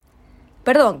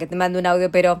Perdón que te mande un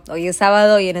audio, pero hoy es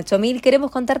sábado y en 8000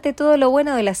 queremos contarte todo lo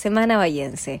bueno de la Semana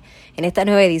Bahiense. En esta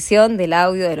nueva edición del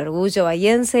Audio del Orgullo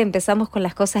Bahiense empezamos con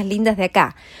las cosas lindas de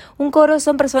acá. Un coro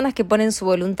son personas que ponen su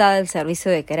voluntad al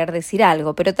servicio de querer decir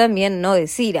algo, pero también no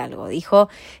decir algo, dijo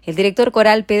el director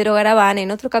coral Pedro Garabán en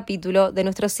otro capítulo de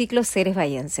nuestro ciclo Seres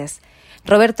Bahienses.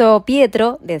 Roberto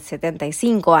Pietro, de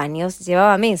 75 años,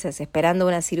 llevaba meses esperando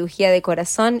una cirugía de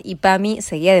corazón y PAMI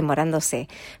seguía demorándose.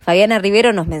 Fabiana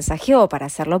Rivero nos mensajeó para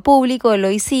hacerlo público, lo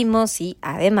hicimos y,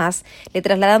 además, le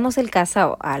trasladamos el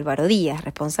caso a Álvaro Díaz,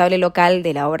 responsable local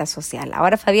de la obra social.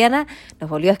 Ahora Fabiana nos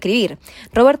volvió a escribir.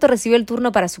 Roberto recibió el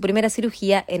turno para su primera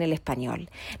cirugía en el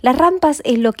Español. Las rampas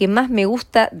es lo que más me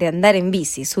gusta de andar en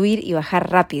bici, subir y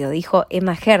bajar rápido, dijo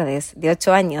Emma Gerdes, de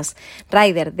 8 años,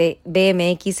 rider de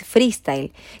BMX Freestyle,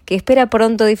 que espera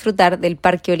pronto disfrutar del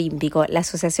Parque Olímpico. La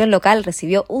asociación local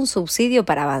recibió un subsidio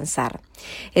para avanzar.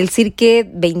 El Cirque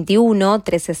 21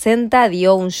 360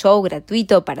 dio un show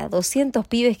gratuito para 200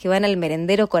 pibes que van al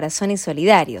merendero Corazones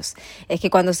Solidarios. Es que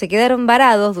cuando se quedaron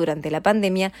varados durante la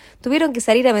pandemia, tuvieron que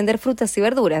salir a vender frutas y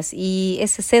verduras y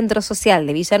ese centro social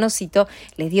de Villanosito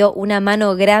les dio una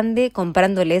mano grande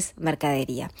comprándoles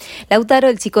mercadería. Lautaro,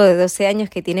 el chico de 12 años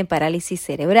que tiene parálisis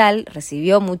cerebral,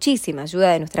 recibió muchísima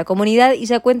ayuda de nuestra comunidad y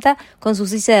ya cuenta con su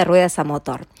silla de ruedas a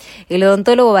motor. El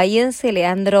odontólogo bahiense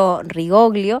Leandro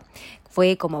Rigoglio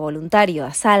fue como voluntario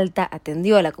a Salta,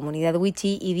 atendió a la comunidad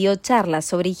wichí y dio charlas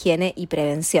sobre higiene y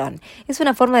prevención. Es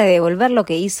una forma de devolver lo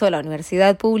que hizo la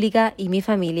universidad pública y mi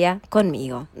familia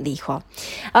conmigo, dijo.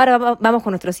 Ahora vamos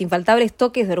con nuestros infaltables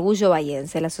toques de orgullo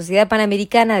bahiense. La Sociedad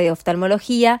Panamericana de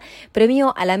Oftalmología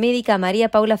premió a la médica María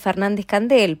Paula Fernández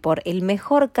Candel por el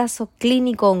mejor caso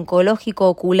clínico oncológico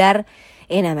ocular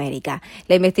en América.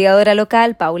 La investigadora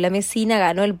local, Paula Mesina,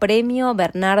 ganó el premio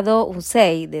Bernardo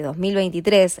Ucey de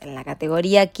 2023 en la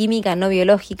categoría Química no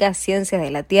biológica, Ciencias de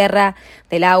la Tierra,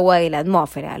 del Agua y la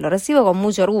Atmósfera. Lo recibo con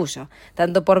mucho orgullo,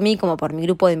 tanto por mí como por mi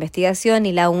grupo de investigación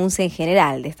y la UNCE en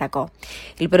general, destacó.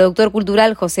 El productor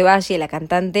cultural José Valle y la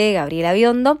cantante Gabriela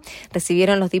Biondo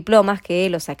recibieron los diplomas que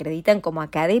los acreditan como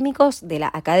académicos de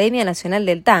la Academia Nacional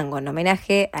del Tango, en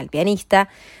homenaje al pianista,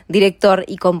 director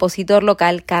y compositor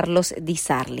local Carlos Di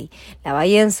Sarli. La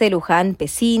bahiense Luján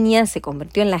Peciña se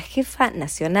convirtió en la jefa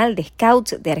nacional de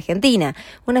Scouts de Argentina,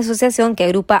 una asociación que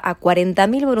agrupa a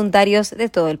 40.000 voluntarios de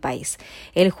todo el país.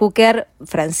 El hooker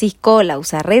Francisco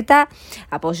Lauzarreta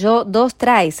apoyó 2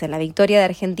 tries en la victoria de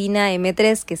Argentina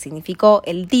M3, que significó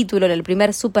el título en el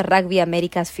primer Super Rugby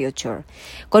America's Future.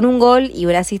 Con un gol y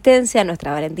una asistencia,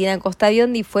 nuestra Valentina Costa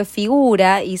Biondi fue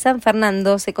figura y San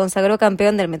Fernando se consagró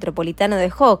campeón del Metropolitano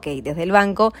de Hockey. Desde el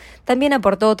banco también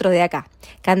aportó otro de acá,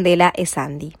 Candela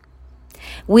Esandi.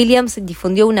 Williams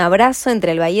difundió un abrazo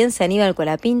entre el bahiense Aníbal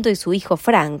Colapinto y su hijo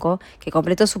Franco, que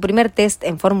completó su primer test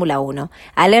en Fórmula 1.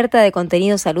 Alerta de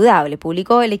contenido saludable,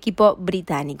 publicó el equipo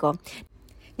británico.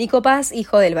 Nico Paz,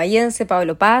 hijo del bahiense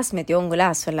Pablo Paz, metió un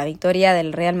golazo en la victoria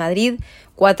del Real Madrid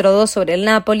 4-2 sobre el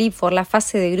Napoli por la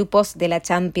fase de grupos de la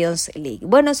Champions League.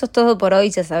 Bueno, eso es todo por hoy.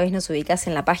 Ya sabéis, nos ubicás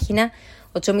en la página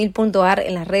 8000.ar,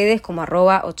 en las redes como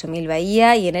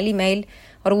 @8000bahía y en el email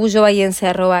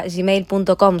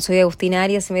orgullobahiense@gmail.com. Soy Agustina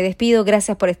Arias y me despido.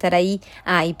 Gracias por estar ahí.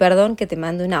 Y perdón que te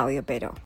mande un audio, pero